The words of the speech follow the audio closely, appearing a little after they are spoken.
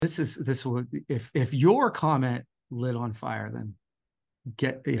This will, if your comment lit on fire, then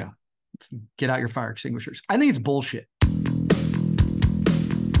get out your fire extinguishers. I think it's bullshit.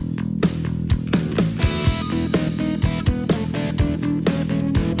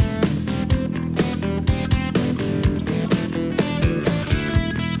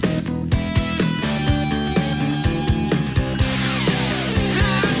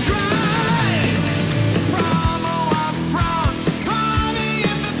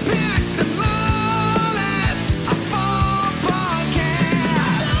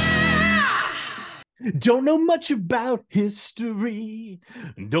 Don't know much about history.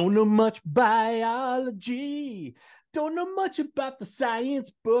 Don't know much biology. Don't know much about the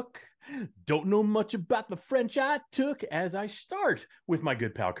science book. Don't know much about the French I took as I start with my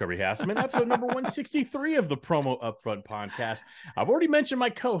good pal, Kirby Hasseman, episode number 163 of the Promo Upfront podcast. I've already mentioned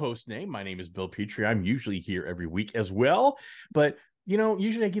my co-host name. My name is Bill Petrie. I'm usually here every week as well, but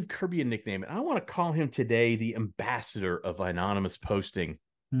usually I give Kirby a nickname, and I want to call him today the ambassador of anonymous posting.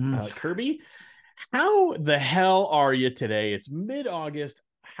 Kirby, how the hell are you today? It's mid-August.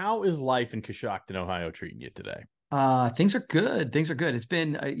 How is life in Coshocton, Ohio treating you today? Things are good. Things are good. It's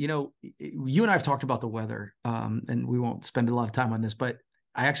been, you and I have talked about the weather, and we won't spend a lot of time on this, but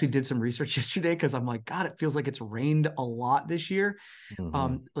I actually did some research yesterday because I'm like, God, it feels like it's rained a lot this year.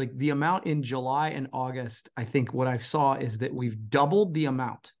 Mm-hmm. Like the amount in July and August, I think what I saw is that we've doubled the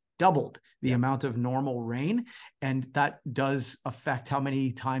amount of normal rain. And that does affect how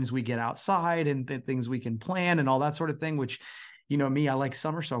many times we get outside and the things we can plan and all that sort of thing, which, me, I like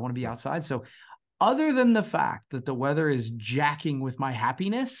summer, so I want to be outside. So other than the fact that the weather is jacking with my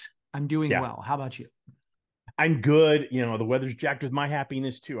happiness, I'm doing well. How about you? I'm good. The weather's jacked with my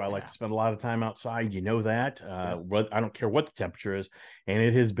happiness too. I like to spend a lot of time outside. You know that. I don't care what the temperature is. And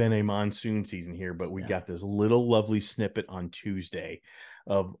it has been a monsoon season here, but we got this little lovely snippet on Tuesday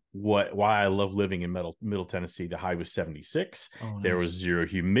of why I love living in Middle Tennessee. The high was 76. Oh, nice. There was zero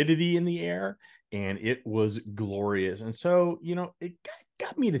humidity in the air, and it was glorious. And so, it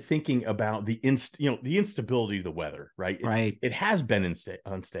got me to thinking about the instability of the weather, right? It has been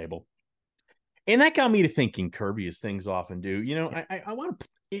unstable. And that got me to thinking, Kirby, as things often do, I want to,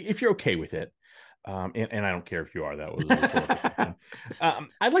 if you're okay with it, and I don't care if you are, that was a rhetorical.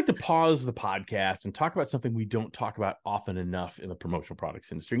 I'd like to pause the podcast and talk about something we don't talk about often enough in the promotional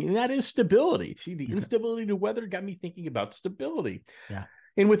products industry, and that is stability. See, the instability of weather got me thinking about stability. Yeah.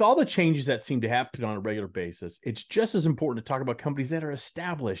 And with all the changes that seem to happen on a regular basis, it's just as important to talk about companies that are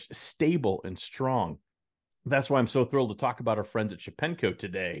established, stable, and strong. That's why I'm so thrilled to talk about our friends at Shepenco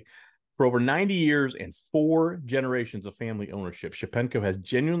today. For over 90 years and 4 generations of family ownership, Shepenco has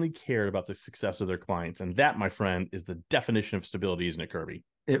genuinely cared about the success of their clients. And that, my friend, is the definition of stability, isn't it, Kirby?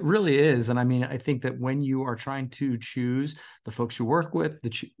 It really is. And I mean, I think that when you are trying to choose the folks you work with,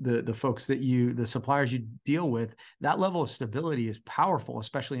 the folks the suppliers you deal with, that level of stability is powerful,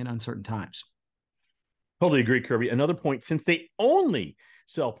 especially in uncertain times. Totally agree, Kirby. Another point, since they only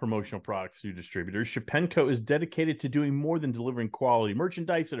sell promotional products through distributors, Shepenco is dedicated to doing more than delivering quality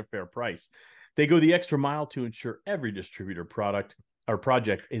merchandise at a fair price. They go the extra mile to ensure every distributor product or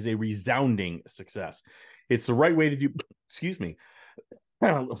project is a resounding success. It's the right way to do, excuse me,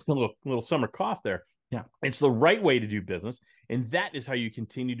 a little summer cough there. Yeah. It's the right way to do business. And that is how you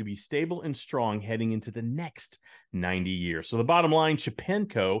continue to be stable and strong heading into the next 90 years. So the bottom line,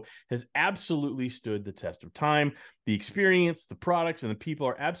 Shepenco has absolutely stood the test of time. The experience, the products, and the people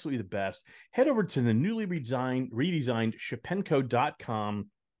are absolutely the best. Head over to the newly redesigned shepenco.com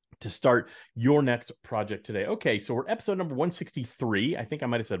to start your next project today. Okay, so we're episode number 163. I think I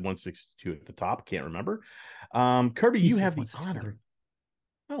might have said 162 at the top. Can't remember. Kirby, you have the honor.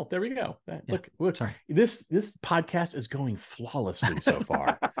 Oh, there we go. Look. Sorry. This podcast is going flawlessly so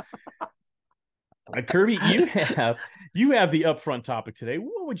far. Kirby, you have the upfront topic today.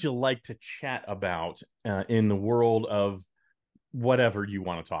 What would you like to chat about in the world of whatever you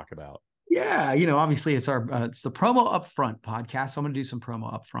want to talk about? Yeah, obviously it's it's the Promo Upfront podcast. So I'm going to do some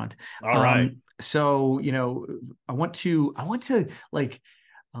promo upfront. All right. So I want to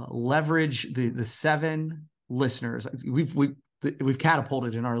leverage the 7 listeners. We've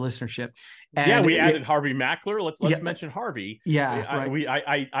catapulted in our listenership. And we added Harvey Mackler. Let's mention Harvey. Yeah,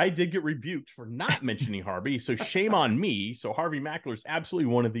 right. I did get rebuked for not mentioning Harvey, so shame on me. So Harvey Mackler is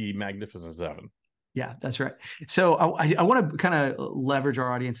absolutely one of the Magnificent 7. Yeah, that's right. So I want to kind of leverage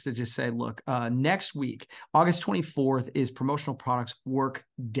our audience to just say, look, next week, August 24th is Promotional Products Work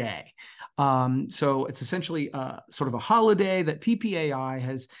Day. So it's essentially sort of a holiday that PPAI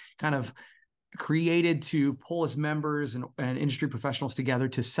has kind of created to pull its members and industry professionals together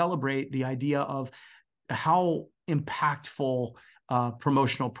to celebrate the idea of how impactful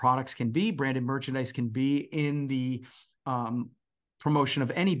promotional products can be, branded merchandise can be in the promotion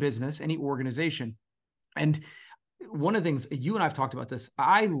of any business, any organization. And one of the things you and I've talked about this,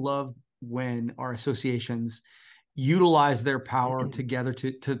 I love when our associations utilize their power together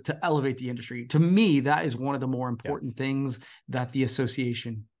to elevate the industry. To me, that is one of the more important things that the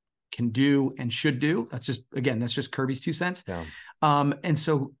association can do and should do. That's just Kirby's 2 cents. Yeah. And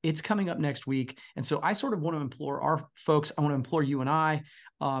so it's coming up next week. And so I sort of want to implore our folks, I want to implore you and I,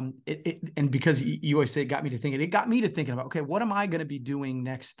 and because you always say it got me to thinking about, okay, what am I going to be doing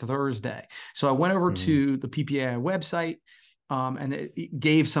next Thursday? So I went over to the PPAI website and it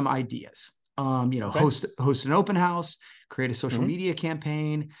gave some ideas. Host an open house, create a social media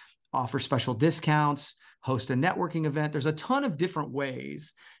campaign, offer special discounts, host a networking event. There's a ton of different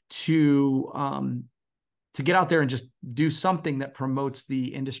ways to get out there and just do something that promotes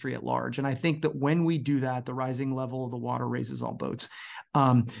the industry at large. And I think that when we do that, the rising level of the water raises all boats.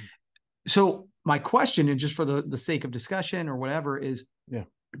 So my question, and just for the sake of discussion or whatever, is,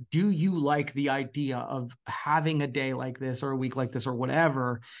 do you like the idea of having a day like this or a week like this or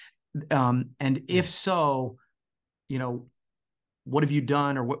whatever? And if so, what have you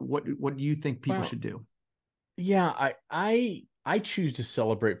done, or what do you think people should do? Yeah, I choose to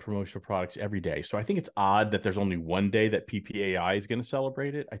celebrate promotional products every day. So I think it's odd that there's only one day that PPAI is going to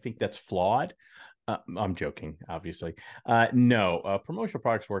celebrate it. I think that's flawed. I'm joking, obviously. No, Promotional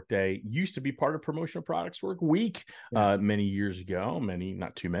Products Work Day used to be part of Promotional Products Work Week many years ago.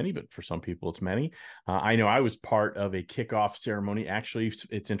 Not too many, but for some people, it's many. I know I was part of a kickoff ceremony. Actually,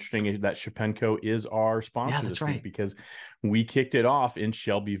 it's interesting that Shepenco is our sponsor this week, because we kicked it off in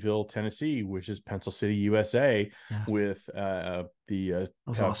Shelbyville, Tennessee, which is Pencil City, USA, with the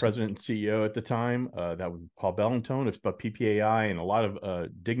awesome. President and CEO at the time, that was Paul Bellantone, but PPAI and a lot of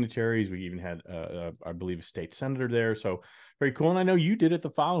dignitaries. We even had, I believe, a state senator there. So very cool. And I know you did it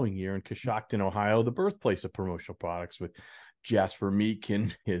the following year in Coshocton, Ohio, the birthplace of promotional products, with Jasper Meek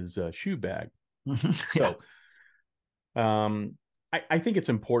and his shoe bag. So I think it's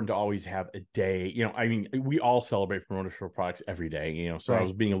important to always have a day. We all celebrate promotional products every day, so I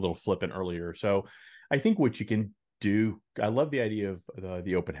was being a little flippant earlier. So I think what you can do, I love the idea of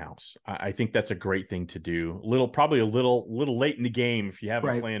the open house. I think that's a great thing to do. Probably a little late in the game if you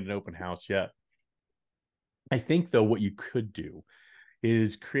haven't planned an open house yet. I think, though, what you could do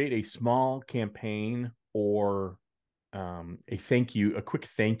is create a small campaign or a quick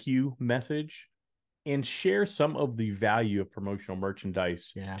thank you message, and share some of the value of promotional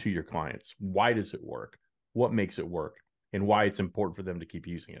merchandise to your clients. Why does it work? What makes it work? And why it's important for them to keep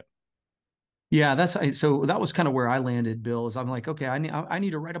using it. Yeah, so that was kind of where I landed, Bill, is I'm like, okay, I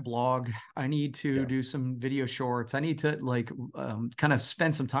need to write a blog. I need to do some video shorts. I need to kind of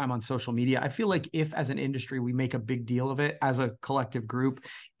spend some time on social media. I feel like if as an industry, we make a big deal of it as a collective group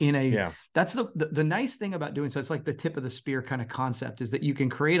that's the nice thing about doing so. It's like the tip of the spear kind of concept, is that you can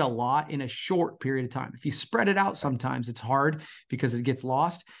create a lot in a short period of time. If you spread it out, sometimes it's hard because it gets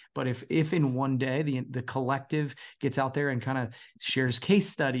lost. But if in one day, the collective gets out there and kind of shares case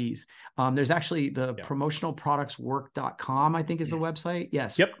studies, there's actually the promotionalproductswork.com, I think, is the website.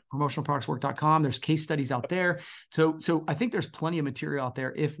 Yes. Yep. Promotionalproductswork.com. There's case studies out there. So I think there's plenty of material out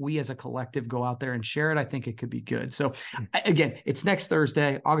there. If we as a collective go out there and share it, I think it could be good. So again, it's next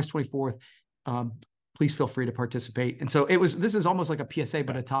Thursday, August 24th. Please feel free to participate. And so this is almost like a PSA,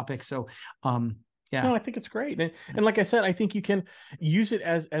 but a topic. So, No, I think it's great. And like I said, I think you can use it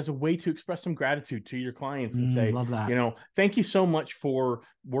as a way to express some gratitude to your clients and say, love that. Thank you so much for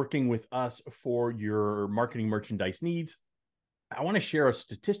working with us for your marketing merchandise needs. I want to share a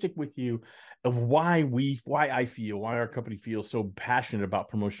statistic with you of why our company feels so passionate about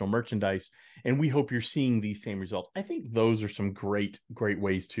promotional merchandise. And we hope you're seeing these same results. I think those are some great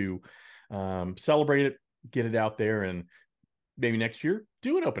ways to celebrate it, get it out there, and maybe next year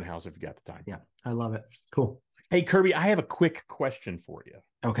do an open house if you got the time. Yeah, I love it. Cool. Hey, Kirby, I have a quick question for you.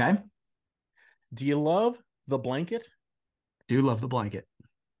 Okay. Do you love the blanket? Do love the blanket.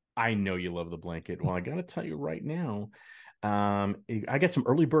 I know you love the blanket. Well, I got to tell you right now, I got some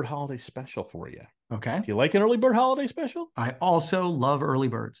early bird holiday special for you. Okay. Do you like an early bird holiday special? I also love early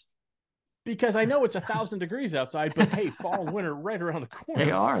birds. Because I know it's 1,000 degrees outside, but hey, fall and winter right around the corner.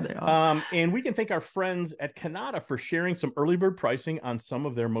 They are. And we can thank our friends at Kanata for sharing some early bird pricing on some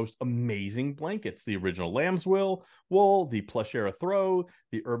of their most amazing blankets. The original lamb's wool, the Plushera throw,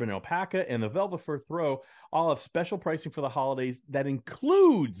 the urban alpaca, and the velvet fur throw all have special pricing for the holidays that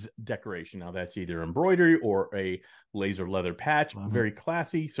includes decoration. Now, that's either embroidery or a laser leather patch. Very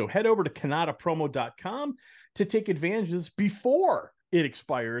classy. So head over to kanatapromo.com to take advantage of this before it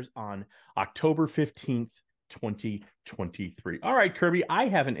expires on October 15th, 2023. All right, Kirby, I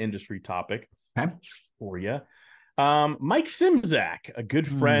have an industry topic Okay. for you. Mike Simzak, a good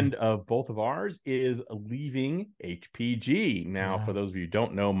friend of both of ours, is leaving HPG. Now, for those of you who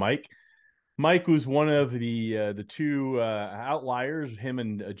don't know Mike was one of the two outliers, him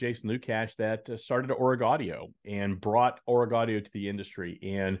and Jason Lukash, that started Org Audio and brought Org Audio to the industry.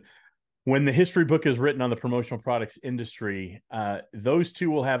 And when the history book is written on the promotional products industry, those two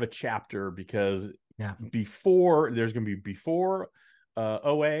will have a chapter, because there's going to be before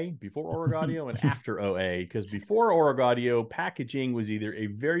OA, before Org Audio, and after OA. Because before Org Audio, packaging was either a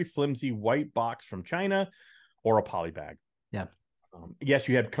very flimsy white box from China or a poly bag. Yeah. Yes,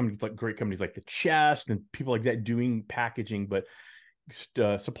 you had great companies like the Chest and people like that doing packaging, but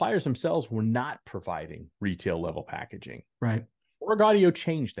suppliers themselves were not providing retail level packaging. Right. Org Audio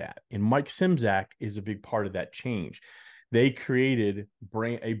changed that, and Mike Simzak is a big part of that change. They created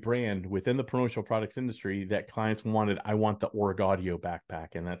a brand within the promotional products industry that clients wanted. I want the Org Audio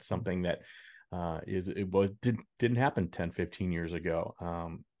backpack, and that's something that didn't happen 10, 15 years ago.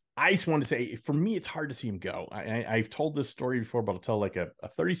 I just want to say, for me, it's hard to see him go. I've told this story before, but I'll tell like a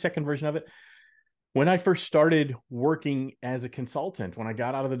 30-second version of it. When I first started working as a consultant, when I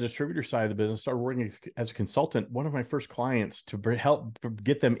got out of the distributor side of the business, started working as a consultant, one of my first clients to help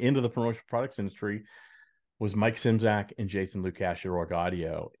get them into the promotional products industry was Mike Simzak and Jason Lukash at Org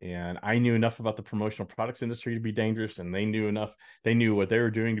Audio. And I knew enough about the promotional products industry to be dangerous, and they knew what they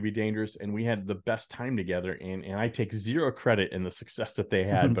were doing to be dangerous. And we had the best time together. And I take zero credit in the success that they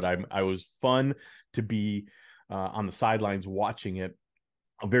had, but I was fun to be on the sidelines watching it,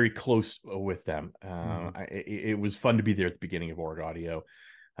 very close with them. It was fun to be there at the beginning of Org Audio.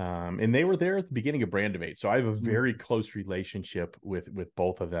 And they were there at the beginning of Brand Debate. So I have a very close relationship with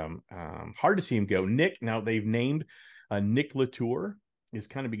both of them. Hard to see him go. Nick, now they've named Nick Latour is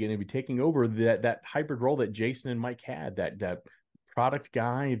kind of beginning to be taking over that hybrid role that Jason and Mike had, that product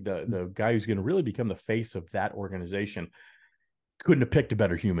guy, the guy who's going to really become the face of that organization. Couldn't have picked a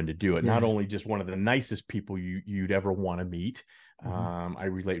better human to do it. Not only just one of the nicest people you'd ever want to meet. I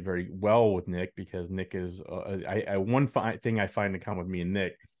relate very well with Nick, because Nick is one thing I find in common with me and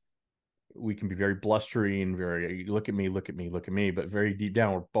Nick. We can be very blustery and very look at me, but very deep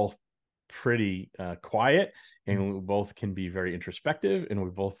down, we're both pretty quiet, and we both can be very introspective, and we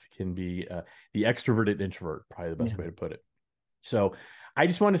both can be the extroverted introvert, probably the best way to put it. So I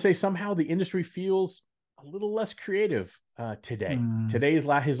just want to say, somehow the industry feels a little less creative today. Today is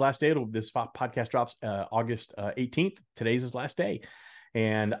his last day. This podcast drops August 18th. Today's his last day.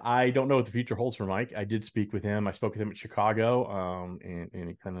 And I don't know what the future holds for Mike. I did speak with him. I spoke with him at Chicago, and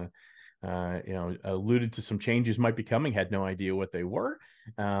he kind of alluded to some changes might be coming. Had no idea what they were.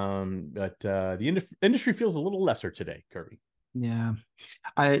 But the industry feels a little lesser today, Kirby. Yeah.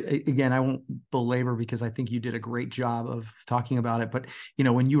 I won't belabor, because I think you did a great job of talking about it. But,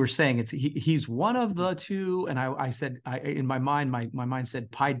 when you were saying he's one of the two, and I said, in my mind, my mind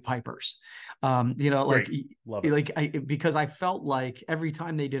said Pied Pipers, because I felt like every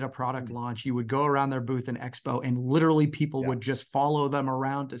time they did a product launch, you would go around their booth and expo, and literally people would just follow them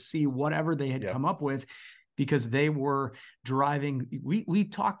around to see whatever they had come up with, because they were driving. We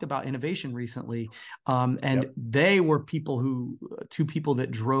talked about innovation recently, and they were two people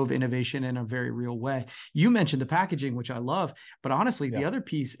that drove innovation in a very real way. You mentioned the packaging, which I love, but honestly, the other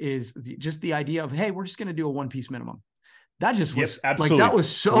piece is just the idea of, hey, we're just going to do a one-piece minimum. That just was that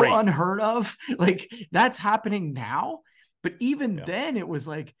was so unheard of. Like, that's happening now, but even then it was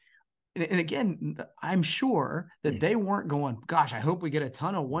like, and again, I'm sure that they weren't going, gosh, I hope we get a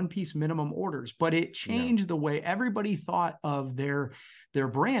ton of one-piece minimum orders, but it changed the way everybody thought of their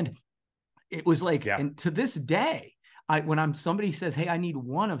brand. It was like, and to this day, when somebody says, hey, I need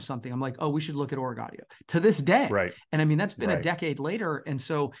one of something, I'm like, oh, we should look at Org Audio. To this day. Right. And I mean, that's been a decade later. And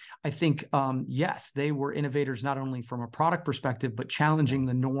so I think, yes, they were innovators, not only from a product perspective, but challenging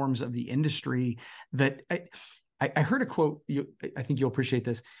the norms of the industry. That I heard a quote, I think you'll appreciate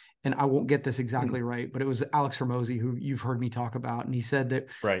this, and I won't get this exactly right, but it was Alex Hormozy, who you've heard me talk about. And he said that,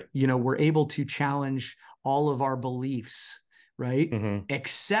 we're able to challenge all of our beliefs, right?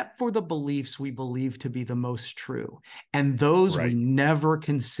 Except for the beliefs we believe to be the most true. And those we never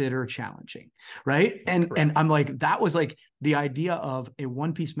consider challenging, right? And I'm like, that was like the idea of a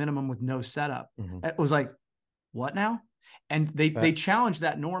one-piece minimum with no setup. It was like, what now? And they challenged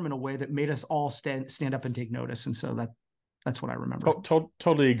that norm in a way that made us all stand up and take notice. And so that's what I remember.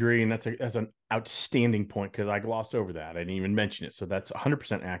 Totally agree. And that's an outstanding point, because I glossed over that. I didn't even mention it. So that's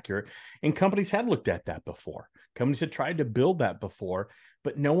 100% accurate. And companies had looked at that before. Companies had tried to build that before,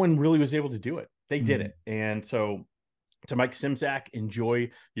 but no one really was able to do it. They did it. And so To Mike Simzak,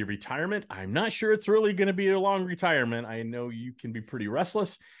 enjoy your retirement. I'm not sure it's really going to be a long retirement. I know you can be pretty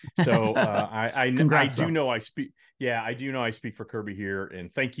restless. So I Congrats, do though. know I speak. Yeah, I do know I speak for Kirby here.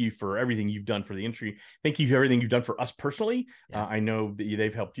 And thank you for everything you've done for the industry. Thank you for everything you've done for us personally. Yeah. I know that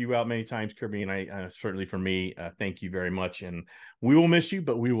they've helped you out many times, Kirby, and I certainly for me, thank you very much. And we will miss you,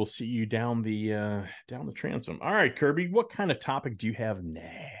 but we will see you down the transom. All right, Kirby, what kind of topic do you have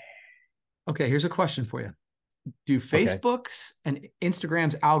next? Okay, here's a question for you. Do Okay. Facebook's and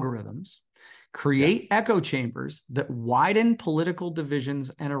Instagram's algorithms Yeah. create echo chambers that widen political divisions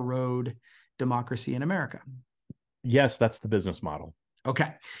and erode democracy in America? Yes, that's the business model.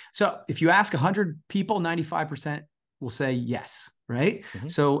 Okay. So if you ask 100 people, 95% will say yes, right? Mm-hmm.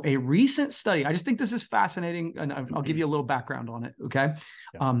 So a recent study, I just think this is fascinating, and I'll give you a little background on it, okay?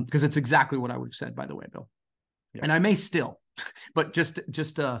 Yeah. Because it's exactly what I would have said, by the way, Bill. Yeah. And I may still, but just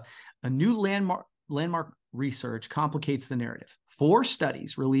a new landmark research complicates the narrative. 4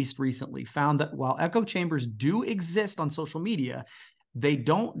 studies released recently found that while echo chambers do exist on social media, they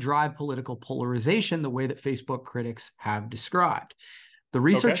don't drive political polarization the way that Facebook critics have described. The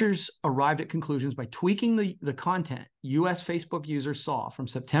researchers arrived at conclusions by tweaking the content US Facebook users saw from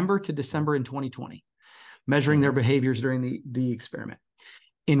September to December in 2020, measuring their behaviors during the experiment.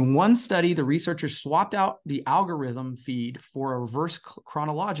 In one study, the researchers swapped out the algorithm feed for a reverse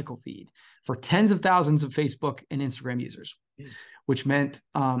chronological feed for tens of thousands of Facebook and Instagram users, which meant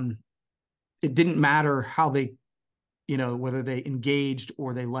it didn't matter how they, whether they engaged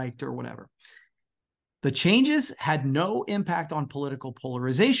or they liked or whatever. The changes had no impact on political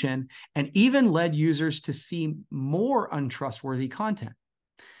polarization and even led users to see more untrustworthy content.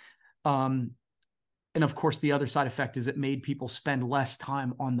 And of course, the other side effect is it made people spend less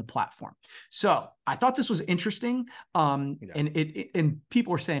time on the platform. So I thought this was interesting. And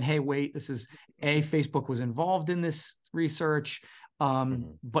people were saying, hey, wait, this is Facebook was involved in this research.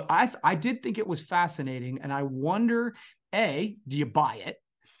 But I did think it was fascinating. And I wonder, A, do you buy it?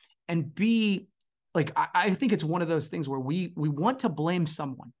 And B, like, I think it's one of those things where we want to blame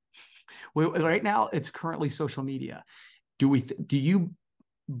someone. Right now, it's currently social media. Do you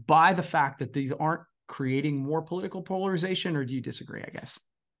buy the fact that these aren't creating more political polarization, or do you disagree, I guess?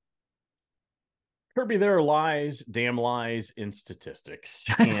 Kirby, there are lies, damn lies in statistics.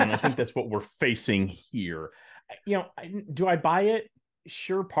 And I think that's what we're facing here. Do I buy it?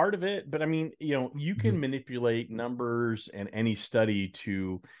 Sure, part of it. But I mean, you can manipulate numbers and any study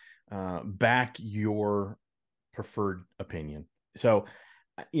to back your preferred opinion. So,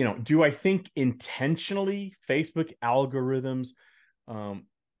 do I think intentionally Facebook algorithms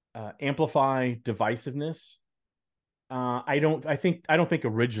amplify divisiveness? I don't think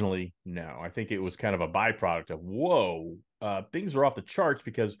originally, no. I think it was kind of a byproduct of, whoa, things are off the charts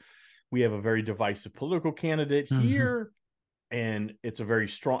because we have a very divisive political candidate here. And it's a very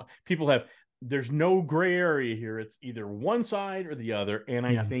strong, there's no gray area here. It's either one side or the other. And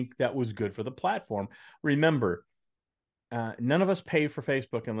I think that was good for the platform. Remember, none of us pay for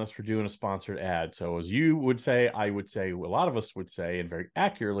Facebook unless we're doing a sponsored ad. So as you would say, I would say, a lot of us would say, and very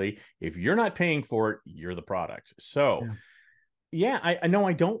accurately, if you're not paying for it, you're the product. So I know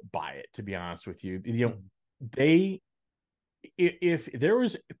I don't buy it, to be honest with you. If there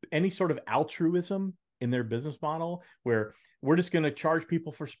was any sort of altruism in their business model where we're just going to charge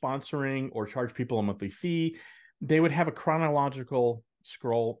people for sponsoring or charge people a monthly fee, they would have a chronological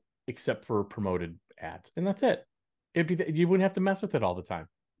scroll except for promoted ads. And that's it. You wouldn't have to mess with it all the time.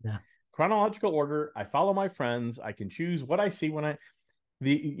 Yeah. Chronological order. I follow my friends. I can choose what I see when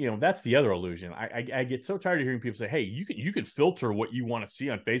that's the other illusion. I get so tired of hearing people say, hey, you can filter what you want to see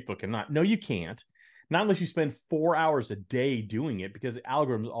on Facebook and not. No, you can't. Not unless you spend 4 hours a day doing it, because the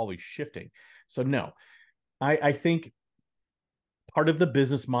algorithm is always shifting. So no, I think part of the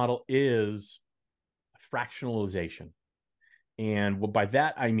business model is fractionalization. And by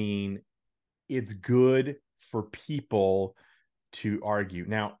that, I mean, it's good for people to argue.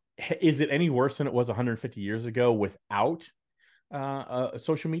 Now, is it any worse than it was 150 years ago without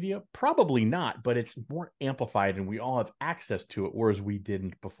social media? Probably not, but it's more amplified and we all have access to it, whereas we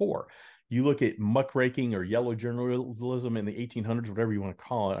didn't before. You look at muckraking or yellow journalism in the 1800s, whatever you want to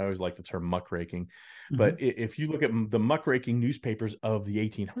call it. I always like the term muckraking. But if you look at the muckraking newspapers of the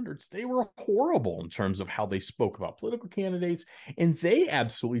 1800s, they were horrible in terms of how they spoke about political candidates. And they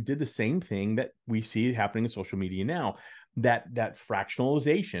absolutely did the same thing that we see happening in social media now. That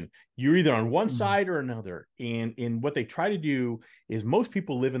fractionalization. You're either on one side or another. And what they try to do is, most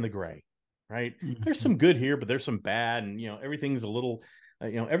people live in the gray, right? There's some good here, but there's some bad. And, everything's a little,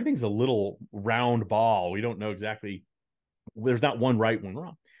 everything's a little round ball. We don't know exactly. There's not one right, one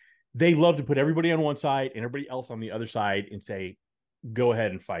wrong. they love to put everybody on one side and everybody else on the other side and say, go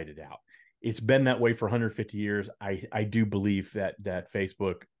ahead and fight it out. It's been that way for 150 years. I do believe that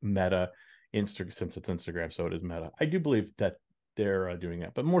Facebook, Meta, Instagram, since it's Instagram, so it is Meta. I do believe that they're doing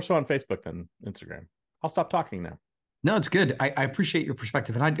that, but more so on Facebook than Instagram. I'll stop talking now. No, it's good. I appreciate your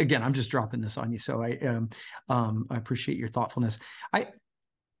perspective, and again, I'm just dropping this on you, so I appreciate your thoughtfulness. I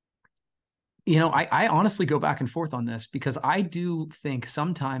honestly go back and forth on this because I do think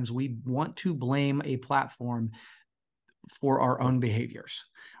sometimes we want to blame a platform for our own behaviors,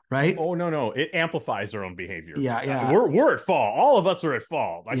 right? Oh, no. It amplifies their own behavior. Yeah. We're at fault. All of us are at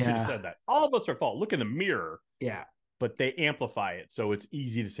fault. I should have Yeah. said that. All of us are at fault. Look in the mirror. Yeah. But they amplify it. So it's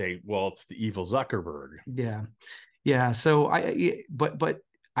easy to say, well, it's the evil Zuckerberg. Yeah. Yeah. So but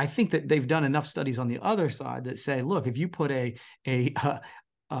I think that they've done enough studies on the other side that say, look, if you put a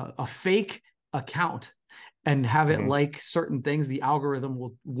fake account and have it like certain things, the algorithm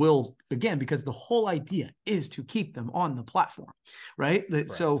will again, because the whole idea is to keep them on the platform, right?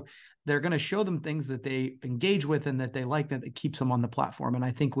 So they're going to show them things that they engage with and that they like, that it keeps them on the platform. And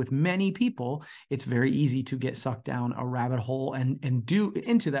I think with many people, it's very easy to get sucked down a rabbit hole and do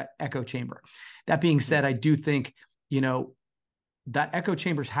into that echo chamber. That being said, I do think, that echo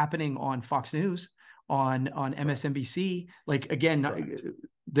chamber is happening on Fox News, on MSNBC, like again,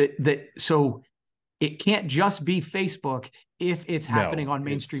 so it can't just be Facebook if it's happening on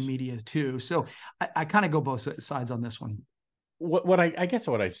mainstream media too. So I kind of go both sides on this one. What I guess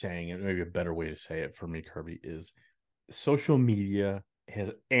what I'm saying, and maybe a better way to say it for me, Kirby, is social media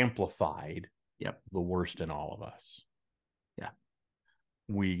has amplified the worst in all of us. Yeah.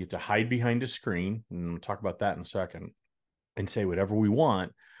 We get to hide behind a screen, and we'll talk about that in a second, and say whatever we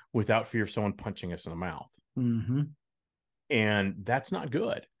want without fear of someone punching us in the mouth. Mm-hmm. And that's not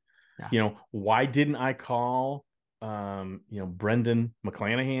good. Yeah. Why didn't I call, Brendan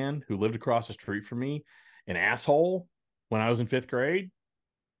McClanahan, who lived across the street from me, an asshole when I was in 5th grade?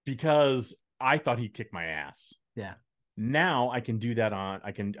 Because I thought he'd kick my ass. Yeah. Now I can do that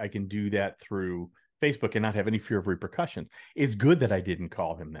I can do that through Facebook and not have any fear of repercussions. It's good that I didn't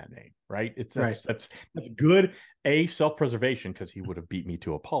call him that name, right? That's good. Self-preservation, because he would have beat me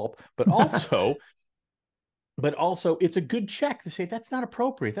to a pulp, but also it's a good check to say that's not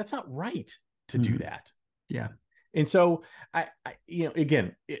appropriate. That's not right to do that. Yeah. And so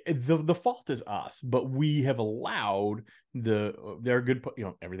again, the fault is us, but we have allowed there are good,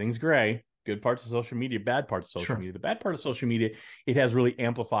 everything's gray, good parts of social media, bad parts of social media. The bad part of social media, it has really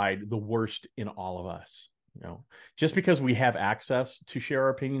amplified the worst in all of us. Just because we have access to share our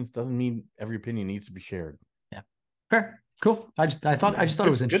opinions doesn't mean every opinion needs to be shared. Yeah. Fair. Cool. I just thought it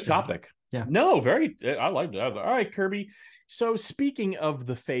was interesting. Good topic. Yeah. No, I liked it. All right, Kirby. So speaking of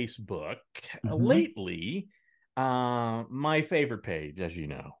the Facebook, lately, my favorite page, as you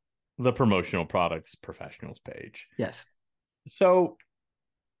know, the Promotional Products Professionals page. Yes. So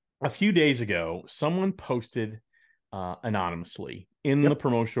a few days ago, someone posted anonymously in the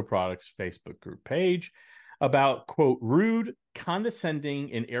Promotional Products Facebook group page about, quote, rude,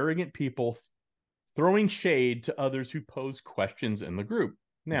 condescending, and arrogant people throwing shade to others who pose questions in the group.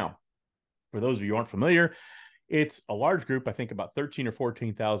 Now, for those of you who aren't familiar, it's a large group. I think about 13 or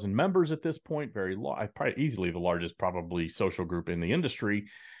 14,000 members at this point. Very large, probably easily the largest probably social group in the industry.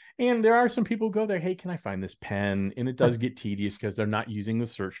 And there are some people who go there, hey, can I find this pen? And it does get tedious because they're not using the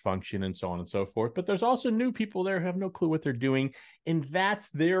search function and so on and so forth. But there's also new people there who have no clue what they're doing. And that's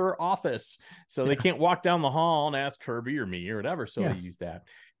their office. So they can't walk down the hall and ask Kirby or me or whatever. So they use that.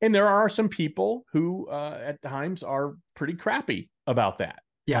 And there are some people who at times are pretty crappy about that.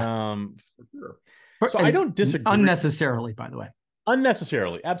 Yeah. For sure. So I don't disagree. Unnecessarily, by the way.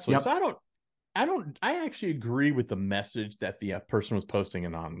 Unnecessarily. Absolutely. So I actually agree with the message that the person was posting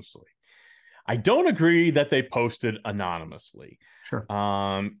anonymously. I don't agree that they posted anonymously. Sure.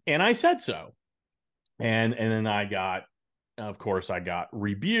 And I said so. And then I got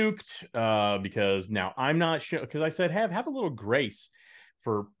rebuked because now I'm not sure, because I said, have a little grace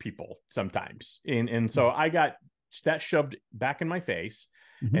for people sometimes. And so I got that shoved back in my face.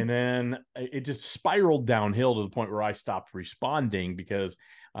 And then it just spiraled downhill to the point where I stopped responding because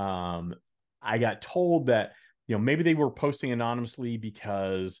I got told that, maybe they were posting anonymously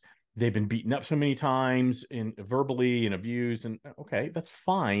because they've been beaten up so many times and verbally and abused. And okay, that's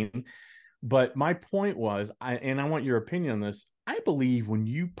fine. But my point was, I want your opinion on this. I believe when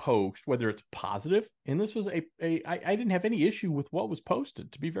you post, whether it's positive, and this was I didn't have any issue with what was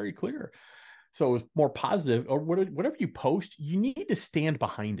posted, to be very clear. So it was more positive, or whatever you post, you need to stand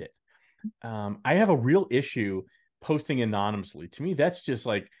behind it. I have a real issue posting anonymously. To me, that's just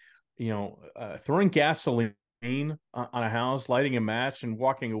like, throwing gasoline rain on a house, lighting a match and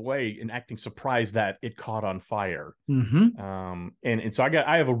walking away and acting surprised that it caught on fire. And so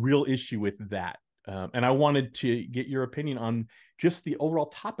I have a real issue with that. And I wanted to get your opinion on just the overall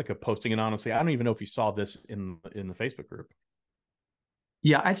topic of posting. And honestly, I don't even know if you saw this in the Facebook group.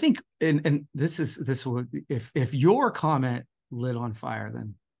 Yeah, I think, and this will, if your comment lit on fire,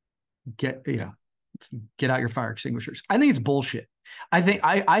 then get out your fire extinguishers. I think it's bullshit. I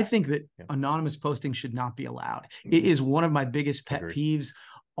think that anonymous posting should not be allowed. It is one of my biggest pet peeves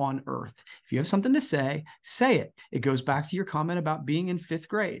on earth. If you have something to say, say it. It goes back to your comment about being in 5th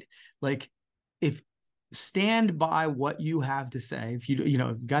grade. Like, if stand by what you have to say. If you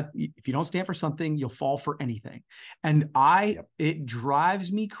don't stand for something, you'll fall for anything. And it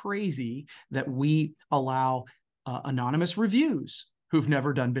drives me crazy that we allow anonymous reviews who've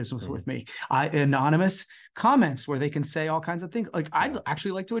never done business with me, anonymous comments where they can say all kinds of things. Like, I'd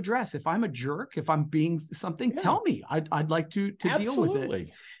actually like to address, if I'm a jerk, if I'm being something, tell me. I'd like to deal with it.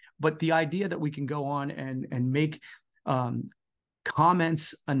 But the idea that we can go on and make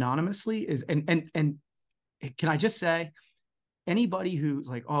comments anonymously is, and can I just say, anybody who's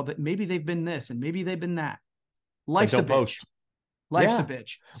like, oh, but maybe they've been this and maybe they've been that, life's a bitch. Life's a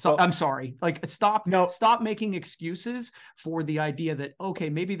bitch. So I'm sorry. Like, stop making excuses for the idea that, okay,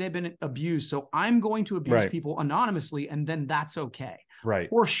 maybe they've been abused, so I'm going to abuse people anonymously, and then that's okay.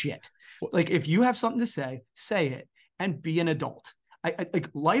 Horse shit. Like, if you have something to say, say it and be an adult. Like,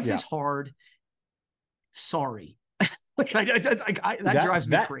 life is hard. Sorry. That drives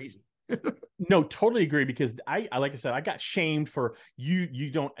me crazy. No, totally agree, because I like I said, I got shamed for you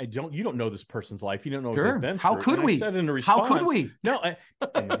don't know this person's life. You don't know what they've been through. How could we? I said in a response, how could we? No,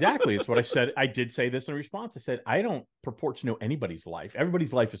 exactly. It's what I said. I did say this in response. I said, I don't purport to know anybody's life.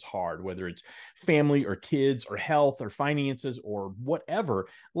 Everybody's life is hard, whether it's family or kids or health or finances or whatever.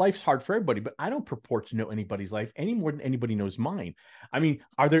 Life's hard for everybody, but I don't purport to know anybody's life any more than anybody knows mine. I mean,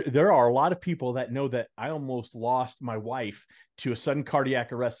 there are a lot of people that know that I almost lost my wife to a sudden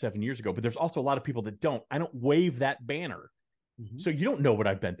cardiac arrest 7 years ago, but there's also a lot of people that don't. I don't wave that banner. So you don't know what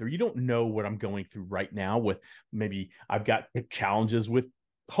I've been through. You don't know what I'm going through right now with, maybe I've got challenges with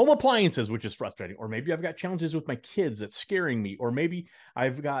home appliances, which is frustrating, or maybe I've got challenges with my kids that's scaring me, or maybe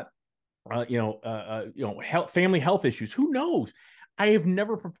I've got family health issues. Who knows? I have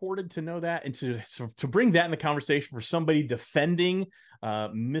never purported to know that, and to bring that in the conversation for somebody defending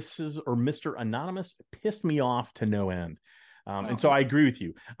Mrs. or Mr. Anonymous pissed me off to no end. And so I agree with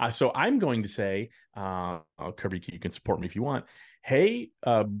you. So I'm going to say, Kirby, you can support me if you want. Hey,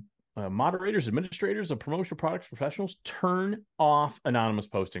 moderators, administrators of promotional products professionals, turn off anonymous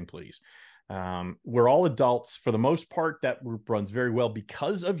posting, please. We're all adults for the most part. That group runs very well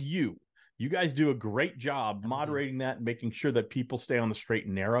because of you. You guys do a great job moderating that and making sure that people stay on the straight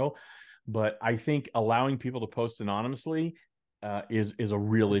and narrow. But I think allowing people to post anonymously is a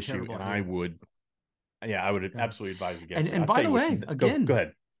real issue, and I would absolutely advise against it. And by the way, again, go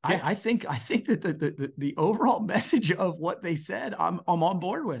ahead. Yeah. I think that the overall message of what they said, I'm on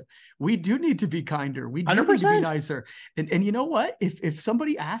board with. We do need to be kinder. We do 100%. Need to be nicer. And you know what? If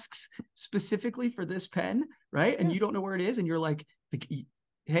somebody asks specifically for this pen, right, and you don't know where it is, and you're like,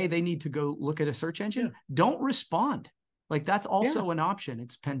 hey, they need to go look at a search engine, don't respond. Like, that's also an option.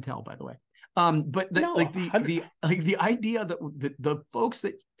 It's Pentel, by the way. But the idea that the folks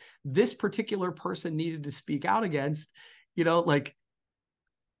that this particular person needed to speak out against,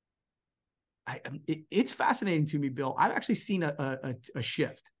 it's fascinating to me, Bill. I've actually seen a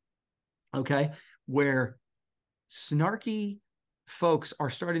shift, where snarky folks are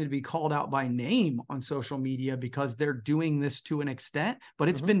starting to be called out by name on social media because they're doing this to an extent, but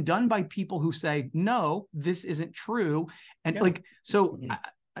it's been done by people who say, no, this isn't true. And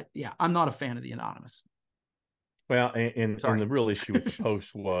I'm not a fan of the anonymous. Well, and the real issue with the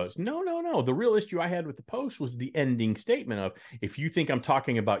post was, no. The real issue I had with the post was the ending statement of, if you think I'm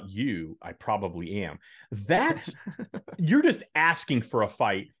talking about you, I probably am. That's, you're just asking for a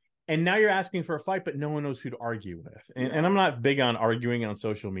fight. And now you're asking for a fight, but no one knows who to argue with. And I'm not big on arguing on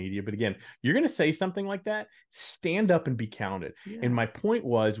social media. But again, you're going to say something like that, stand up and be counted. Yeah. And my point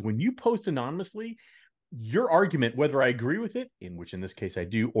was, when you post anonymously, your argument, whether I agree with it, in which in this case I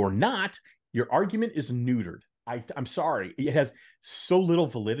do, or not, your argument is neutered. I'm sorry. It has so little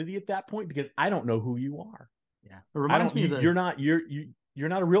validity at that point, because I don't know who you are. Yeah. It reminds me you're not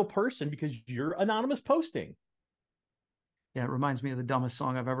a real person because you're anonymous posting. Yeah, it reminds me of the dumbest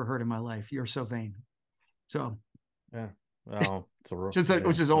song I've ever heard in my life. You're so vain. So, yeah. Well, it's a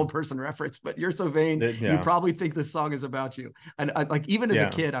which is old person reference, but You're So Vain. You probably think the song is about you. And like, even as a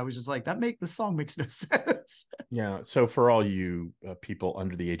kid, I was just like, the song makes no sense. Yeah. So for all you people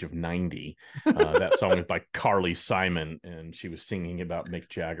under the age of 90, that song is by Carly Simon, and she was singing about Mick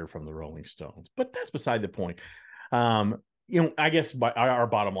Jagger from the Rolling Stones. But that's beside the point. I guess our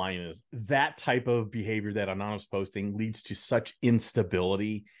bottom line is that type of behavior, that anonymous posting, leads to such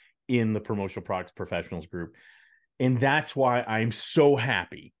instability in the promotional products professionals group. And that's why I'm so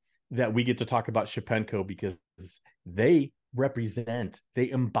happy that we get to talk about Shepenko, because they represent, they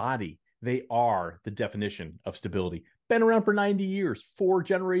embody, they are the definition of stability. Been around for 90 years, 4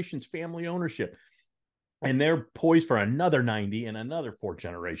 generations, family ownership, and they're poised for another 90 and another 4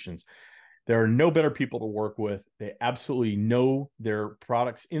 generations. There are no better people to work with. They absolutely know their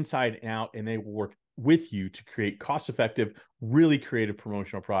products inside and out, and they will work with you to create cost-effective, really creative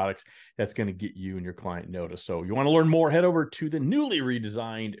promotional products that's going to get you and your client noticed. So you want to learn more, head over to the newly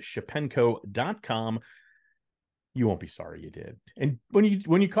redesigned shepenko.com. You won't be sorry you did. And when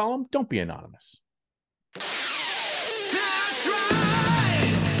you call them, don't be anonymous.